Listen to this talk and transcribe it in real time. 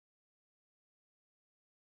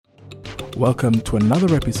Welcome to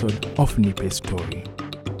another episode of Nipe Story.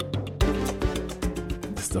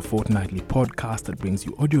 This is a fortnightly podcast that brings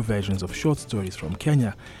you audio versions of short stories from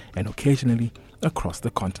Kenya and occasionally across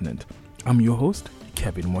the continent. I'm your host,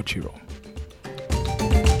 Kevin Mochiro.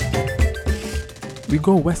 We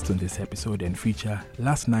go west on this episode and feature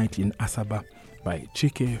Last Night in Asaba by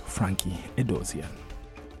Chike Frankie Edozian.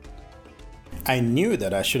 I knew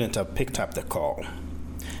that I shouldn't have picked up the call.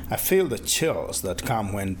 I feel the chills that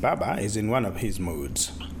come when Baba is in one of his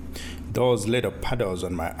moods. Those little puddles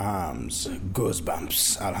on my arms,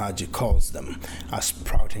 goosebumps, Alhaji calls them, are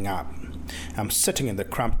sprouting up. I'm sitting in the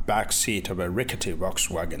cramped back seat of a rickety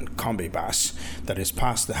Volkswagen Kombi bus that is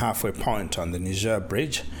past the halfway point on the Niger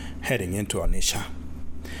Bridge, heading into Onitsha.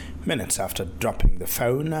 Minutes after dropping the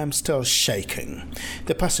phone, I'm still shaking.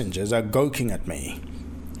 The passengers are gawking at me.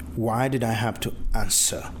 Why did I have to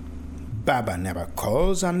answer? Baba never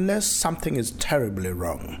calls unless something is terribly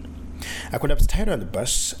wrong. I could have stayed on the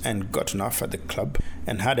bus and gotten off at the club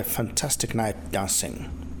and had a fantastic night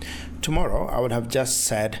dancing. Tomorrow I would have just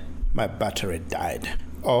said my battery died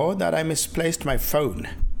or that I misplaced my phone.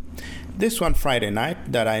 This one Friday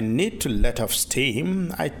night that I need to let off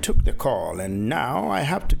steam, I took the call and now I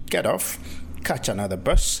have to get off, catch another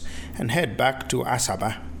bus and head back to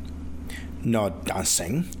Asaba. No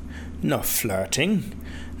dancing, no flirting,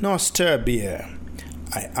 no stir beer.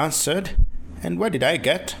 I answered, and what did I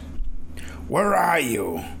get? Where are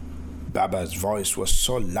you? Baba's voice was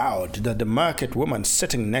so loud that the market woman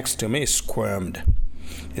sitting next to me squirmed.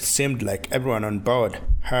 It seemed like everyone on board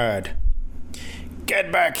heard.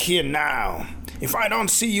 Get back here now. If I don't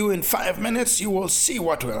see you in 5 minutes, you will see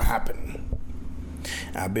what will happen.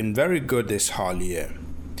 I've been very good this whole year.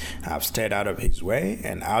 I've stayed out of his way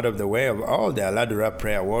and out of the way of all the Aladura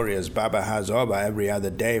prayer warriors Baba has over every other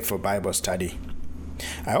day for Bible study.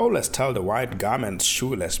 I always tell the white garment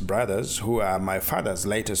shoeless brothers, who are my father's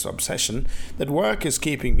latest obsession, that work is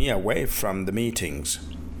keeping me away from the meetings.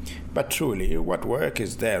 But truly, what work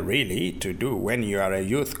is there really to do when you are a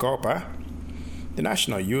youth corper? The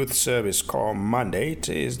National Youth Service Corps mandate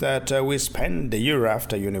is that we spend the year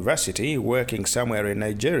after university working somewhere in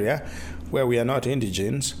Nigeria where we are not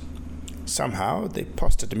indigenes. Somehow they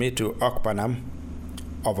posted me to Okpanam,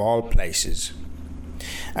 of all places.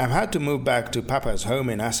 I've had to move back to Papa's home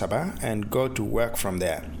in Asaba and go to work from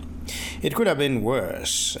there. It could have been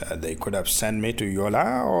worse. They could have sent me to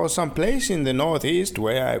Yola or some place in the northeast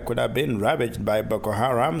where I could have been ravaged by Boko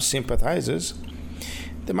Haram sympathizers.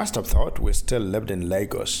 They must have thought we still lived in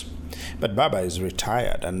Lagos. But Baba is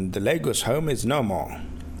retired and the Lagos home is no more.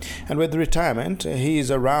 And with retirement, he is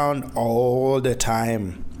around all the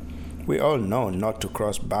time. We all know not to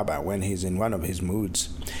cross Baba when he's in one of his moods.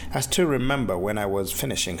 I still remember when I was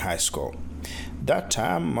finishing high school. That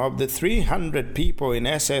time, of the 300 people in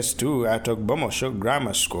SS2 at Ogbomosho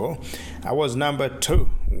Grammar School, I was number 2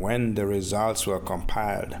 when the results were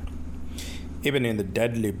compiled. Even in the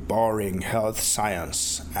deadly boring health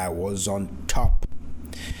science, I was on top.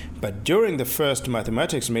 But during the first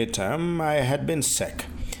mathematics midterm, I had been sick.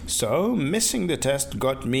 So, missing the test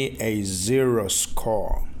got me a 0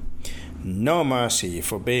 score. No mercy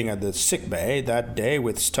for being at the sick bay that day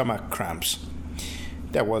with stomach cramps.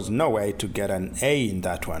 There was no way to get an A in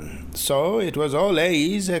that one. So, it was all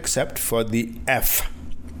A's except for the F.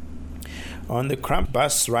 On the cramped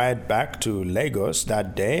bus ride back to Lagos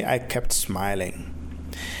that day, I kept smiling.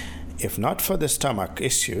 If not for the stomach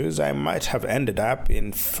issues, I might have ended up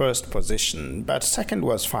in first position, but second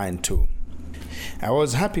was fine too. I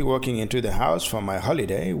was happy walking into the house for my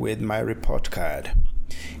holiday with my report card.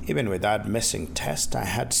 Even with that missing test, I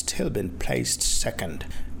had still been placed second.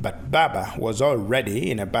 But Baba was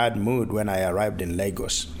already in a bad mood when I arrived in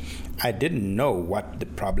Lagos. I didn't know what the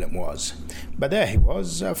problem was. But there he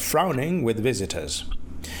was, frowning with visitors.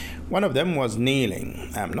 One of them was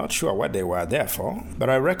kneeling. I'm not sure what they were there for, but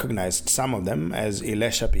I recognized some of them as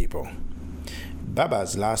Ilesha people.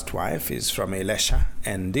 Baba's last wife is from Ilesha,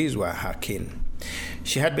 and these were her kin.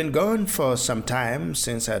 She had been gone for some time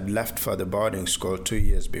since I had left for the boarding school 2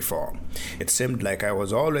 years before. It seemed like I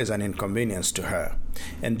was always an inconvenience to her,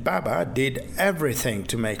 and Baba did everything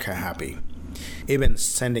to make her happy. Even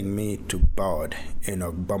sending me to board in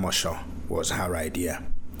Ogbomosho was her idea.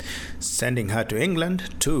 Sending her to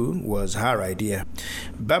England, too, was her idea.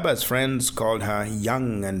 Baba's friends called her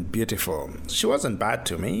young and beautiful. She wasn't bad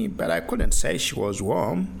to me, but I couldn't say she was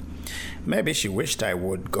warm. Maybe she wished I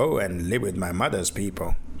would go and live with my mother's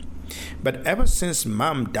people. But ever since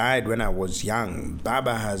Mom died when I was young,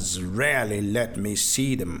 Baba has rarely let me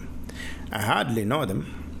see them. I hardly know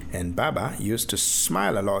them, and Baba used to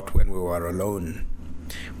smile a lot when we were alone.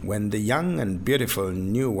 When the young and beautiful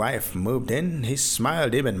new wife moved in, he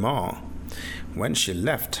smiled even more. When she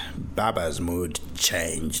left, Baba's mood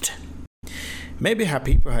changed. Maybe her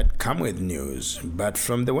people had come with news, but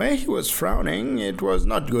from the way he was frowning, it was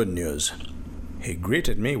not good news. He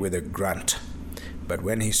greeted me with a grunt. But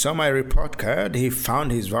when he saw my report card, he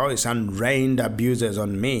found his voice and rained abuses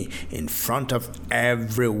on me in front of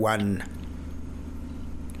everyone.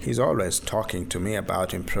 He's always talking to me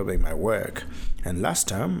about improving my work, and last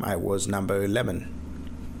term I was number 11.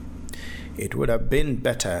 It would have been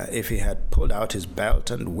better if he had pulled out his belt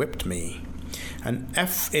and whipped me. An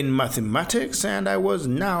F in mathematics, and I was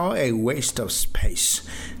now a waste of space.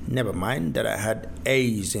 Never mind that I had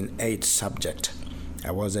A's in 8 subjects. I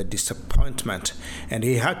was a disappointment, and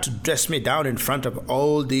he had to dress me down in front of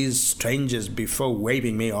all these strangers before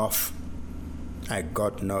waving me off. I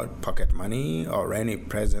got no pocket money or any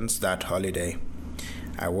presents that holiday.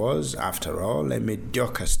 I was, after all, a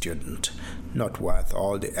mediocre student, not worth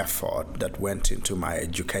all the effort that went into my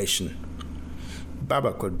education.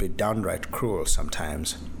 Baba could be downright cruel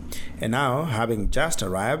sometimes. And now, having just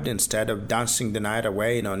arrived, instead of dancing the night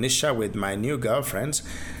away in Onitsha with my new girlfriends,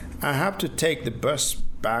 I have to take the bus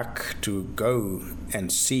back to go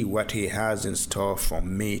and see what he has in store for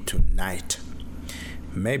me tonight.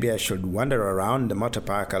 Maybe I should wander around the motor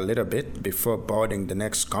park a little bit before boarding the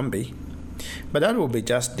next combi. But that will be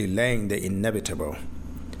just delaying the inevitable.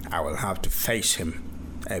 I will have to face him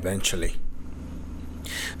eventually.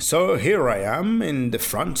 So here I am in the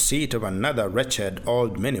front seat of another wretched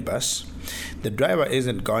old minibus. The driver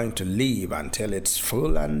isn't going to leave until it's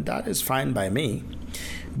full, and that is fine by me.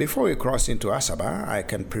 Before we cross into Asaba, I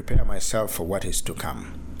can prepare myself for what is to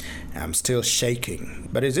come. I'm still shaking,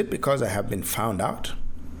 but is it because I have been found out?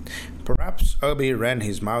 Perhaps Obi ran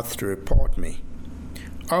his mouth to report me.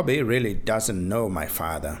 Obi really doesn't know my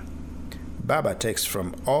father. Baba takes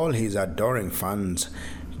from all his adoring funds,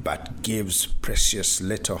 but gives precious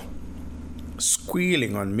little.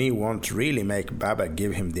 Squealing on me won't really make Baba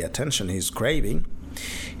give him the attention he's craving.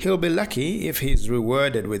 He'll be lucky if he's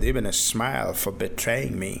rewarded with even a smile for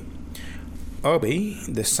betraying me. Obi,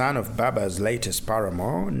 the son of Baba's latest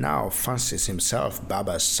paramour, now fancies himself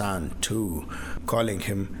Baba's son too, calling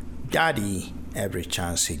him Daddy every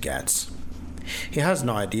chance he gets. He has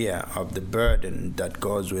no idea of the burden that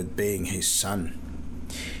goes with being his son.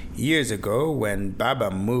 Years ago, when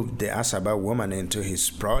Baba moved the Asaba woman into his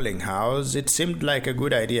sprawling house, it seemed like a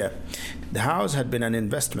good idea. The house had been an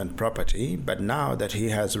investment property, but now that he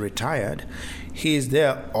has retired, he is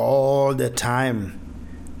there all the time.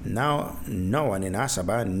 Now, no one in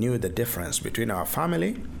Asaba knew the difference between our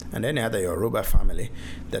family and any other Yoruba family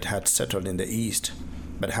that had settled in the east,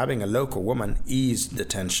 but having a local woman eased the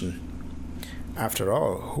tension. After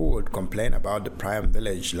all, who would complain about the prime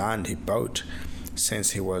village land he bought,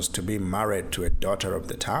 since he was to be married to a daughter of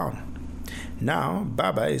the town? Now,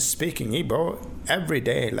 Baba is speaking Igbo every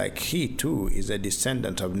day like he too is a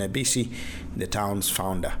descendant of Nebisi, the town's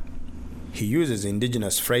founder. He uses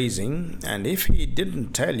indigenous phrasing, and if he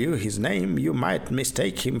didn't tell you his name, you might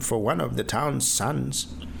mistake him for one of the town's sons.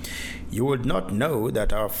 You would not know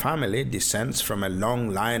that our family descends from a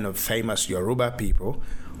long line of famous Yoruba people,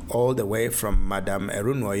 all the way from Madame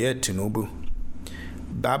Erunwoye Tinubu.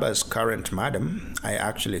 Baba's current madam, I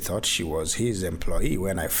actually thought she was his employee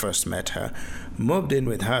when I first met her, moved in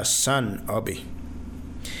with her son Obi.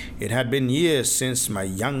 It had been years since my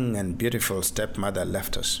young and beautiful stepmother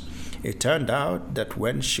left us. It turned out that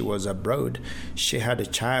when she was abroad, she had a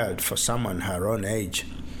child for someone her own age.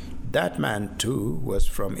 That man, too, was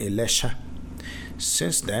from Ilesha.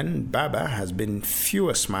 Since then, Baba has been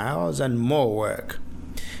fewer smiles and more work.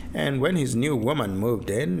 And when his new woman moved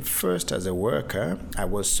in, first as a worker, I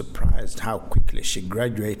was surprised how quickly she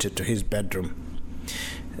graduated to his bedroom.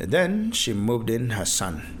 Then she moved in her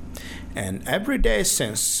son. And every day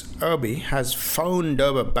since, Obi has fawned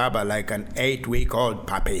over Baba like an 8-week-old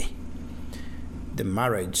puppy. The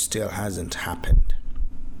marriage still hasn't happened.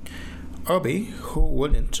 Obi, who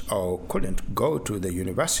wouldn't or couldn't go to the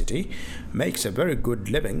university, makes a very good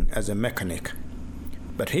living as a mechanic.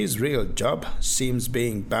 But his real job seems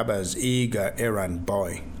being Baba's eager errand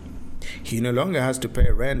boy. He no longer has to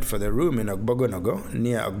pay rent for the room in Ogbogonogo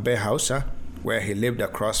near Ogbe Hausa, where he lived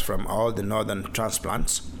across from all the northern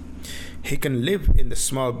transplants. He can live in the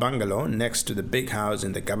small bungalow next to the big house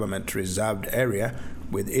in the government-reserved area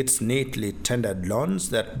with its neatly tended lawns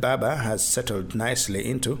that Baba has settled nicely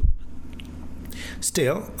into.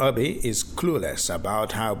 Still, Obi is clueless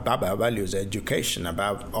about how Baba values education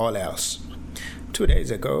above all else. 2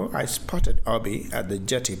 days ago, I spotted Obi at the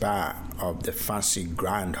jetty bar of the fancy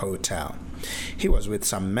Grand Hotel. He was with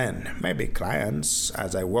some men, maybe clients,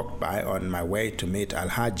 as I walked by on my way to meet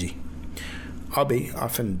Alhaji. Obi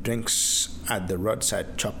often drinks at the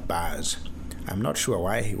roadside chop bars. I'm not sure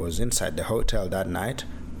why he was inside the hotel that night,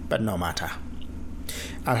 but no matter.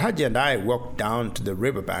 Alhaji and I walked down to the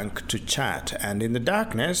riverbank to chat, and in the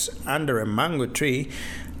darkness, under a mango tree,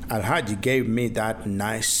 Alhaji gave me that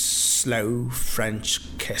nice, slow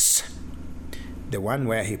French kiss. The one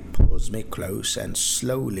where he pulls me close and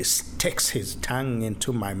slowly sticks his tongue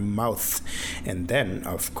into my mouth. And then,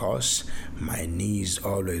 of course, my knees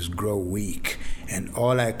always grow weak, and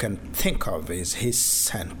all I can think of is his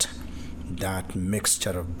scent. That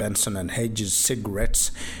mixture of Benson and Hedges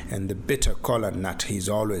cigarettes and the bitter cola nut he's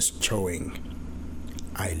always chewing.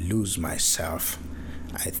 I lose myself.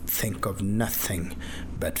 I think of nothing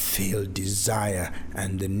but feel desire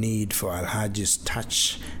and the need for Alhaji's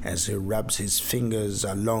touch as he rubs his fingers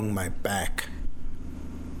along my back.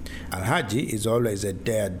 Alhaji is always a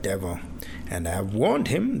daredevil, and I have warned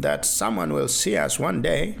him that someone will see us one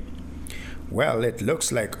day. Well, it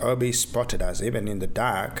looks like Obi spotted us even in the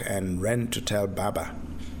dark and ran to tell Baba.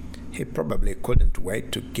 He probably couldn't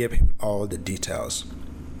wait to give him all the details.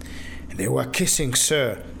 They were kissing,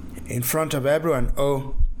 sir, in front of everyone.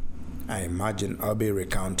 Oh, I imagine Obi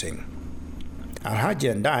recounting.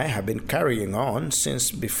 Alhaji and I have been carrying on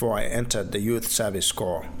since before I entered the Youth Service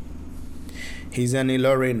Corps. He's an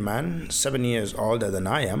Ilorin man, 7 years older than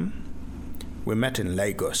I am. We met in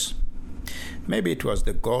Lagos. Maybe it was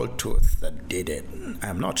the gold tooth that did it.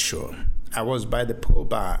 I'm not sure. I was by the pool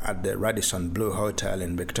bar at the Radisson Blu Hotel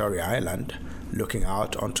in Victoria Island, looking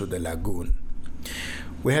out onto the lagoon.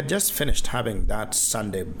 We had just finished having that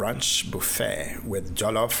Sunday brunch buffet with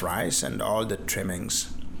jollof rice and all the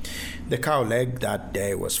trimmings. The cow leg that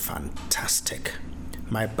day was fantastic.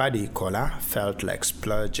 My buddy Kola felt like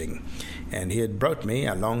splurging, and he had brought me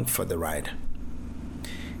along for the ride.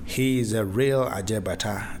 He is a real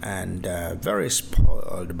Ajebata and very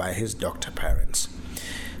spoiled by his doctor parents.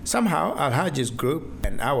 Somehow, Alhaji's group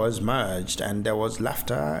and ours merged, and there was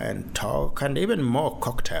laughter and talk and even more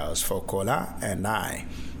cocktails for Kola and I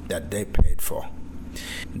that they paid for.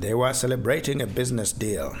 They were celebrating a business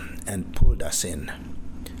deal and pulled us in.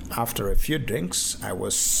 After a few drinks, I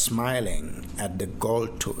was smiling at the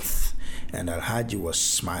gold tooth, and Alhaji was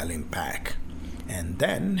smiling back. And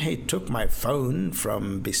then he took my phone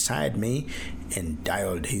from beside me and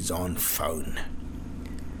dialed his own phone.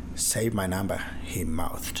 "Save my number," he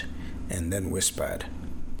mouthed, and then whispered,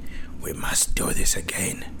 "We must do this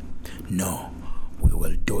again. No, we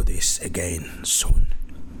will do this again soon."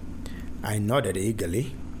 I nodded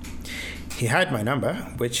eagerly. He had my number,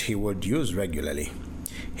 which he would use regularly.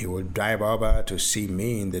 He would drive over to see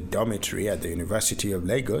me in the dormitory at the University of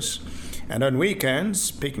Lagos, and on weekends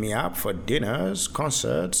pick me up for dinners,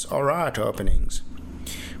 concerts, or art openings.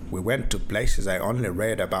 We went to places I only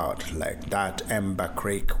read about, like that Ember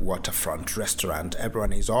Creek waterfront restaurant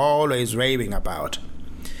everyone is always raving about.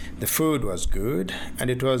 The food was good, and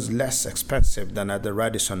it was less expensive than at the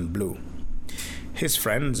Radisson Blu. His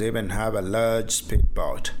friends even have a large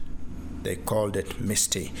speedboat. They called it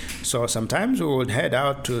Misty, so sometimes we would head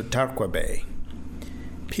out to Tarkwa Bay.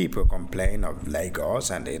 People complain of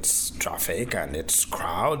Lagos and its traffic and its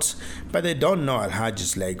crowds, but they don't know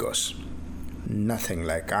Alhaji's Lagos. Nothing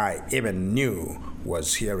like I even knew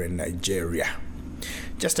was here in Nigeria.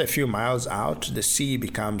 Just a few miles out, the sea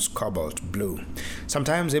becomes cobalt blue,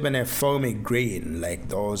 sometimes even a foamy green like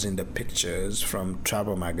those in the pictures from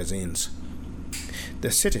travel magazines. The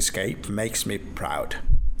cityscape makes me proud.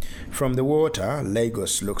 From the water,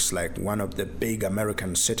 Lagos looks like one of the big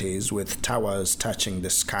American cities with towers touching the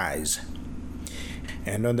skies.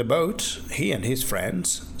 And on the boat, he and his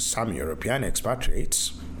friends, some European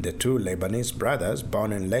expatriates, the two Lebanese brothers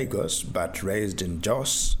born in Lagos but raised in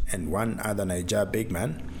Jos, and one other Niger big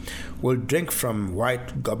man, will drink from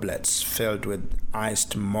white goblets filled with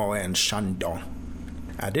iced Moe and Chandon.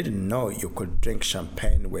 I didn't know you could drink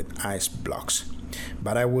champagne with ice blocks,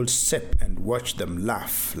 but I would sip and watch them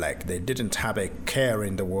laugh like they didn't have a care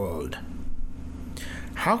in the world.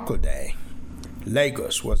 How could they?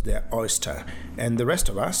 Lagos was their oyster, and the rest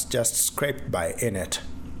of us just scraped by in it.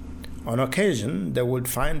 On occasion, they would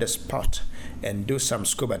find a spot and do some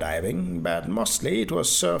scuba diving, but mostly it was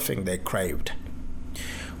surfing they craved.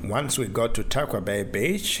 Once we got to Tarkwa Bay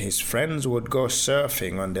Beach, his friends would go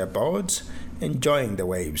surfing on their boards, enjoying the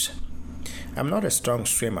waves. I'm not a strong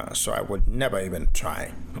swimmer, so I would never even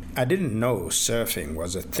try. I didn't know surfing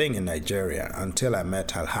was a thing in Nigeria until I met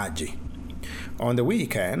Alhaji. On the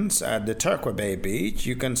weekends at the Turkwa Bay Beach,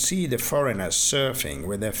 you can see the foreigners surfing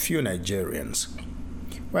with a few Nigerians.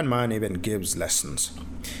 One man even gives lessons.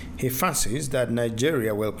 He fancies that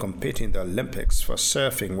Nigeria will compete in the Olympics for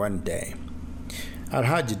surfing one day.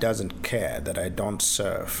 Alhaji doesn't care that I don't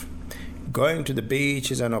surf. Going to the beach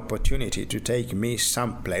is an opportunity to take me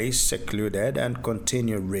someplace secluded and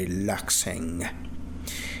continue relaxing.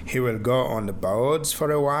 He will go on the boats for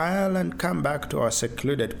a while and come back to our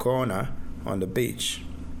secluded corner on the beach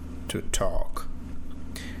to talk.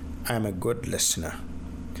 I am a good listener.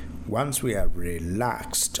 Once we are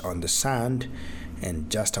relaxed on the sand and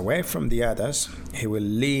just away from the others, he will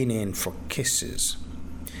lean in for kisses.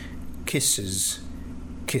 Kisses,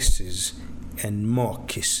 kisses, and more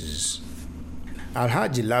kisses.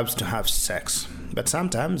 Alhaji loves to have sex, but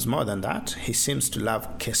sometimes more than that, he seems to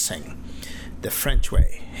love kissing. The French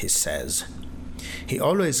way, he says. He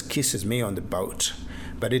always kisses me on the boat,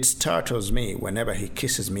 but it startles me whenever he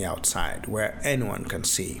kisses me outside, where anyone can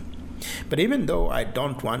see. But even though I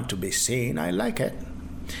don't want to be seen, I like it.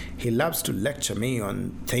 He loves to lecture me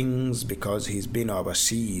on things because he's been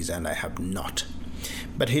overseas and I have not.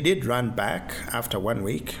 But he did run back after 1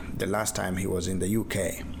 week, the last time he was in the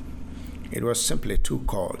UK. It was simply too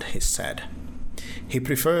cold, he said. He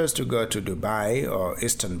prefers to go to Dubai or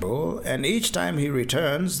Istanbul, and each time he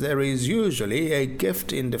returns, there is usually a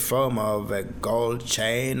gift in the form of a gold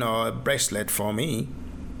chain or a bracelet for me.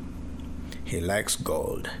 He likes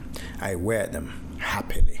gold. I wear them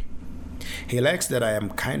happily. He likes that I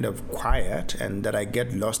am kind of quiet and that I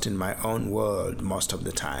get lost in my own world most of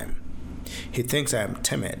the time. He thinks I am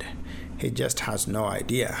timid. He just has no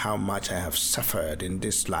idea how much I have suffered in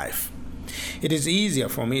this life. It is easier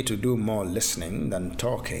for me to do more listening than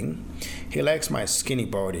talking. He likes my skinny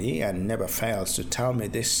body and never fails to tell me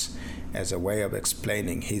this as a way of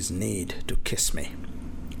explaining his need to kiss me.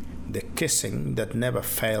 The kissing that never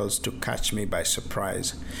fails to catch me by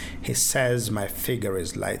surprise. He says my figure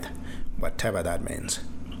is lithe, whatever that means.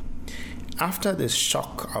 After the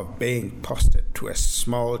shock of being posted to a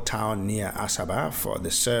small town near Asaba for the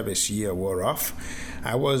service year wore off,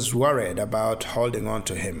 I was worried about holding on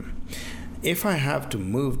to him. If I have to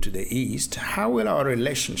move to the east, how will our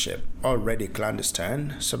relationship, already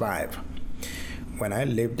clandestine, survive? When I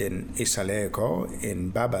lived in Isaleko,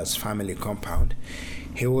 in Baba's family compound,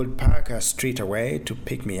 he would park a street away to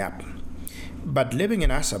pick me up. But living in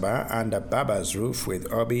Asaba under Baba's roof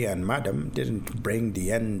with Obi and Madam didn't bring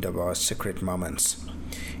the end of our secret moments.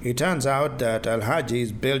 It turns out that Alhaji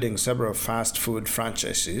is building several fast food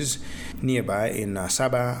franchises nearby in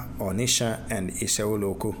Asaba, Onisha, and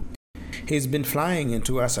Iseuluku. He's been flying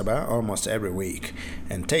into Asaba almost every week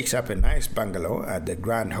and takes up a nice bungalow at the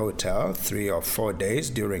Grand Hotel 3 or 4 days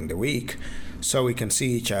during the week so we can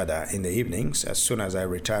see each other in the evenings as soon as I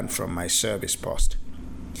return from my service post.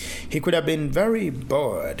 He could have been very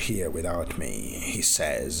bored here without me, he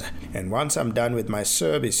says, and once I'm done with my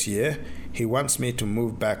service here, he wants me to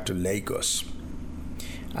move back to Lagos.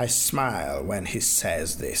 I smile when he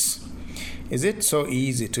says this. Is it so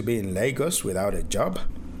easy to be in Lagos without a job?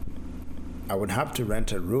 I would have to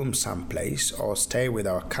rent a room someplace or stay with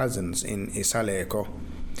our cousins in Isaleko,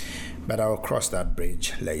 but I'll cross that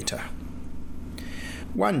bridge later.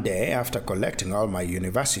 One day, after collecting all my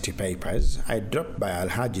university papers, I dropped by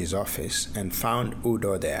Alhaji's office and found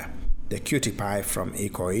Udo there, the cutie pie from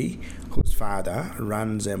Ikoyi, whose father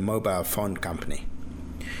runs a mobile phone company.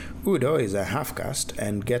 Udo is a half-caste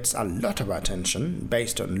and gets a lot of attention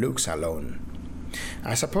based on looks alone.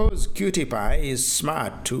 I suppose Cutie Pie is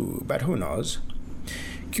smart too, but who knows?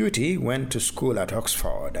 Cutie went to school at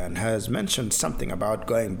Oxford and has mentioned something about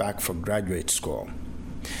going back for graduate school.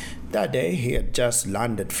 That day he had just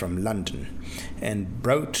landed from London and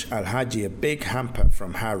brought Alhaji a big hamper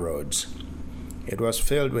from Harrods. It was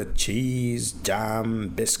filled with cheese, jam,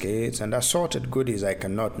 biscuits, and assorted goodies I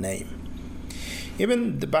cannot name.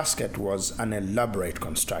 Even the basket was an elaborate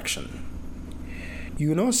construction.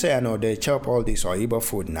 You know, say I know they chop all this Oyibo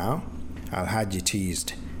food now, Alhaji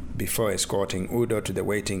teased, before escorting Udo to the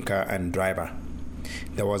waiting car and driver.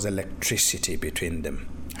 There was electricity between them.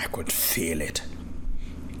 I could feel it.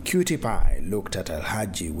 Cutie Pie looked at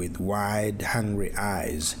Alhaji with wide, hungry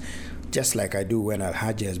eyes, just like I do when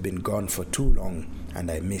Alhaji has been gone for too long and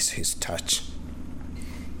I miss his touch.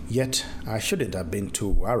 Yet I shouldn't have been too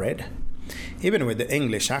worried. Even with the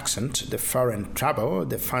English accent, the foreign travel,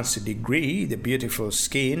 the fancy degree, the beautiful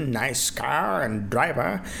skin, nice car and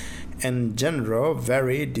driver, and general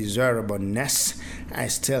very desirableness, I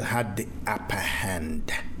still had the upper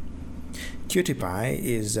hand. Cutie Pie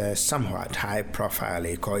is a somewhat high-profile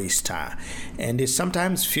Ikoi star and is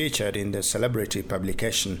sometimes featured in the celebrity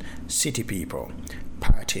publication City People,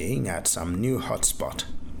 partying at some new hotspot.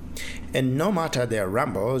 And no matter their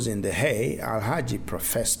rambles in the hay, Alhaji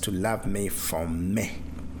professed to love me for me.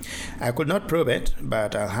 I could not prove it,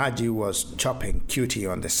 but Alhaji was chopping Cutie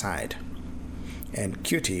on the side. And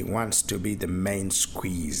Cutie wants to be the main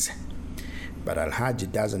squeeze. But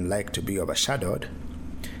Alhaji doesn't like to be overshadowed.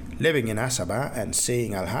 Living in Asaba and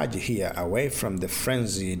seeing Alhaji here away from the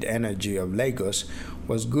frenzied energy of Lagos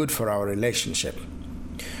was good for our relationship.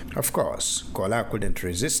 Of course, Kola couldn't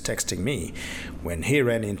resist texting me when he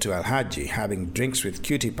ran into Alhaji having drinks with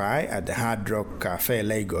Cutie Pie at the Hard Rock Cafe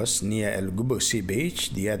Lagos near El Gubusi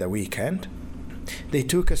Beach the other weekend. They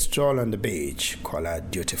took a stroll on the beach, Kola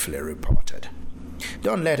dutifully reported.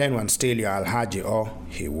 Don't let anyone steal your Alhaji,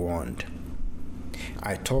 he warned.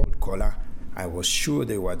 I told Kola I was sure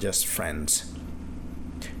they were just friends.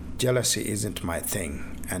 Jealousy isn't my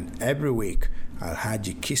thing, and every week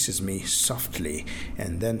Alhaji kisses me softly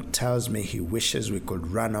and then tells me he wishes we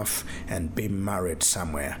could run off and be married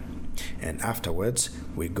somewhere. And afterwards,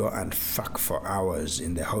 we go and fuck for hours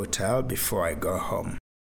in the hotel before I go home.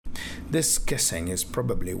 This kissing is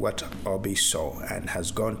probably what Obi saw and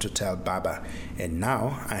has gone to tell Baba, and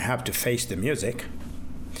now I have to face the music.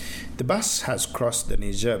 The bus has crossed the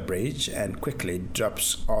Niger Bridge and quickly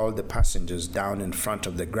drops all the passengers down in front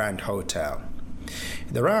of the Grand Hotel.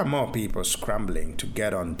 There are more people scrambling to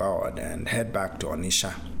get on board and head back to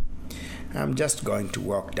Onitsha. I'm just going to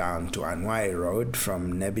walk down to Anwai Road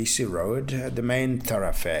from Nebisi Road, the main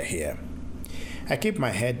thoroughfare here. I keep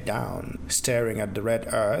my head down, staring at the red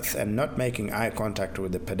earth and not making eye contact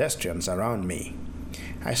with the pedestrians around me.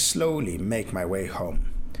 I slowly make my way home.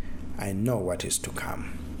 I know what is to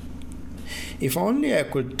come. If only I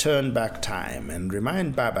could turn back time and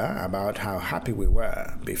remind Baba about how happy we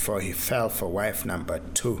were before he fell for wife number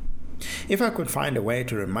 2. If I could find a way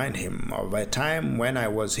to remind him of a time when I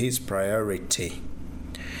was his priority.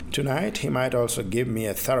 Tonight he might also give me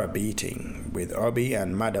a thorough beating, with Obi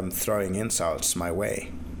and Madam throwing insults my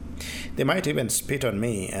way. They might even spit on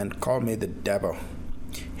me and call me the devil.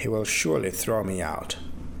 He will surely throw me out.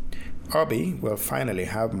 Obi will finally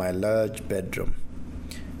have my large bedroom.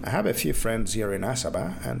 I have a few friends here in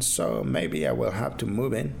Asaba, and so maybe I will have to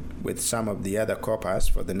move in with some of the other coppers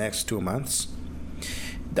for the next 2 months.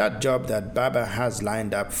 That job that Baba has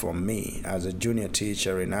lined up for me as a junior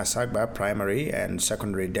teacher in Asagba Primary and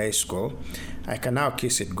Secondary Day School, I can now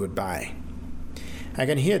kiss it goodbye. I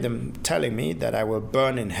can hear them telling me that I will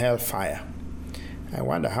burn in hellfire. I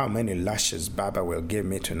wonder how many lashes Baba will give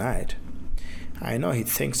me tonight. I know he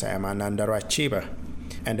thinks I am an underachiever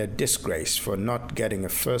and a disgrace for not getting a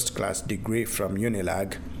first-class degree from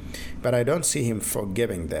Unilag, but I don't see him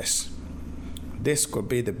forgiving this. This could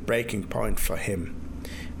be the breaking point for him.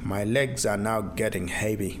 My legs are now getting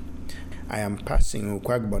heavy. I am passing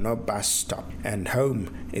Ukwagbono bus stop, and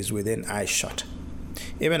home is within eyeshot.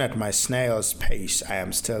 Even at my snail's pace, I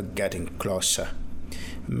am still getting closer.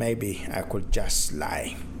 Maybe I could just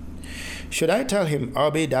lie. Should I tell him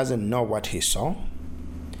Obi doesn't know what he saw?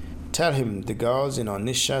 Tell him the girls in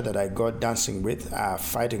Onitsha that I go dancing with are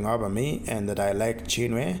fighting over me and that I like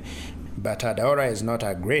Chinwe, but Adora is not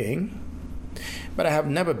agreeing? But I have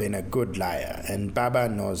never been a good liar, and Baba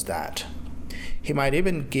knows that. He might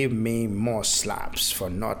even give me more slaps for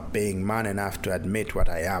not being man enough to admit what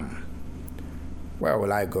I am. Where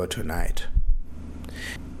will I go tonight?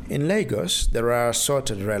 In Lagos, there are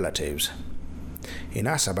assorted relatives. In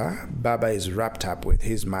Asaba, Baba is wrapped up with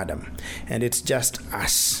his madam, and it's just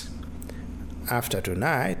us. After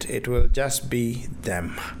tonight, it will just be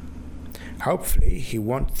them. Hopefully, he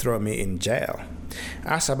won't throw me in jail.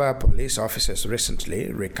 Asaba police officers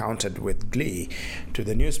recently recounted with glee to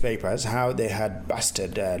the newspapers how they had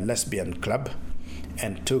busted a lesbian club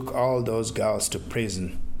and took all those girls to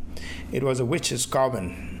prison. It was a witches'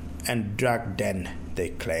 coven and drug den, they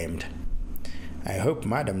claimed. I hope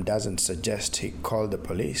Madam doesn't suggest he call the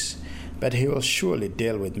police, but he will surely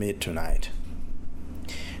deal with me tonight.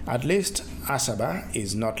 At least Asaba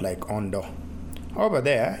is not like Ondo. Over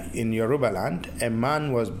there, in Yorubaland, a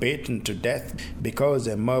man was beaten to death because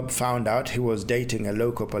a mob found out he was dating a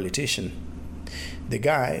local politician. The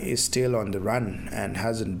guy is still on the run and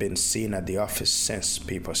hasn't been seen at the office since,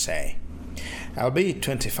 people say. I'll be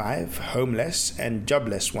 25, homeless, and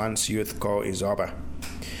jobless once youth corps is over.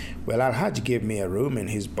 Will Alhaji give me a room in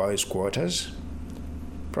his boys' quarters?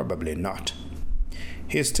 Probably not.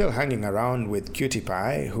 He's still hanging around with Cutie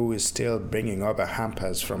Pie, who is still bringing over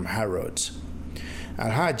hampers from Harrods.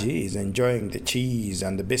 Alhaji is enjoying the cheese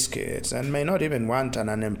and the biscuits and may not even want an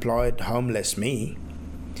unemployed, homeless me.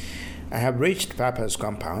 I have reached Papa's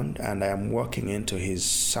compound and I am walking into his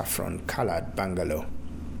saffron-colored bungalow.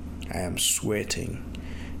 I am sweating,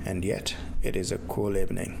 and yet it is a cool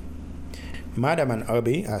evening. Madam and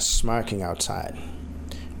Obi are smirking outside.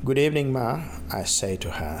 "Good evening, Ma," I say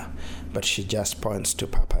to her, but she just points to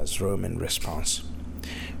Papa's room in response.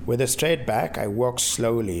 With a straight back, I walk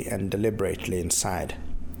slowly and deliberately inside.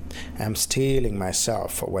 I am steeling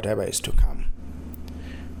myself for whatever is to come.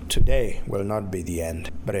 Today will not be the end,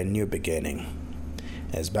 but a new beginning.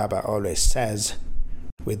 As Baba always says,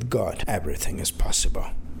 with God, everything is possible.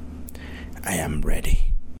 I am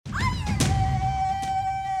ready.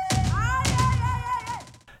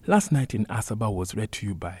 Last Night in Asaba was read to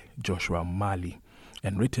you by Joshua Mali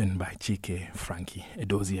and written by Chike Frankie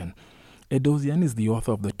Edozian. Edozian is the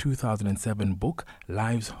author of the 2007 book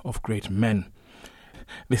Lives of Great Men.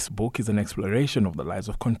 This book is an exploration of the lives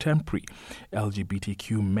of contemporary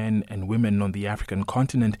LGBTQ men and women on the African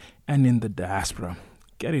continent and in the diaspora.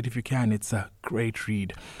 Get it if you can, it's a great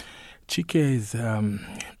read. Chike's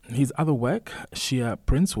his other work, Shia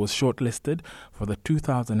Prince, was shortlisted for the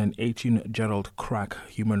 2018 Gerald Crack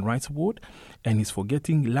Human Rights Award, and his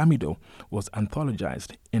Forgetting Lamido was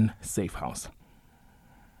anthologized in Safe House.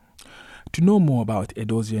 To know more about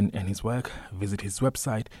Edozian and his work, visit his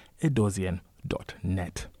website,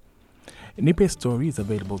 edozian.net. Nipe Story is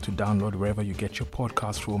available to download wherever you get your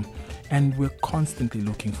podcast from, and we're constantly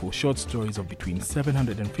looking for short stories of between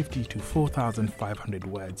 750 to 4,500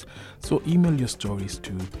 words. So email your stories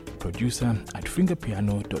to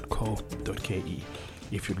producer@fingerpiano.co.ke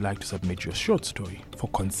if you'd like to submit your short story for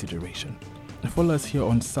consideration. Follow us here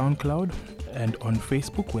on SoundCloud and on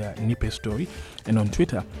Facebook, we're Nipe Story, and on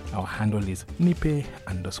Twitter, our handle is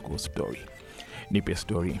Nipe_story. Nipe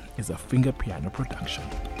Story is a Finger Piano production.